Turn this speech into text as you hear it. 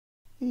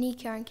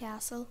Necarne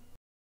Castle.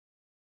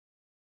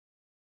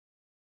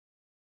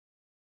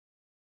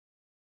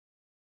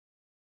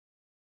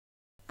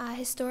 A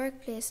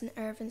historic place in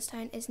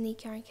Irvinstown is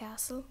Necarne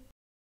Castle.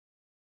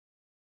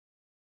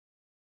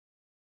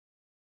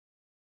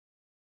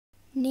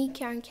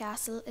 Necarne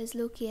Castle is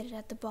located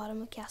at the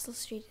bottom of Castle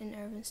Street in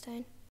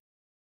Irvinstown.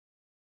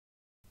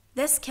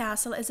 This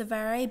castle is a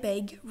very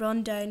big,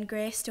 run-down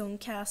grey stone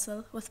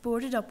castle with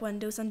boarded up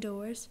windows and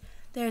doors.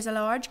 There is a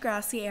large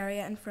grassy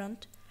area in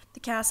front. The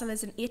castle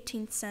is in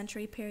 18th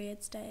century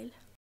period style.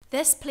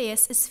 This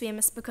place is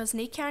famous because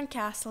Necarne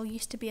Castle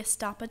used to be a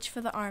stoppage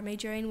for the army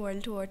during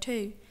World War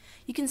II.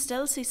 You can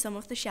still see some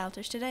of the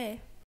shelters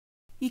today.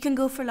 You can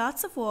go for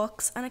lots of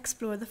walks and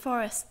explore the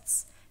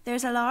forests.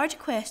 There's a large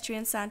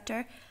equestrian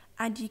centre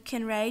and you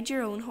can ride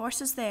your own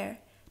horses there.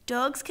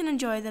 Dogs can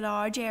enjoy the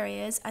large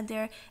areas and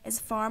there is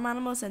farm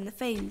animals in the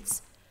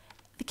fields.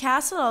 The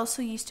castle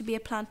also used to be a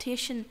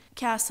plantation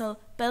castle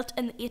built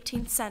in the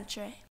 18th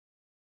century.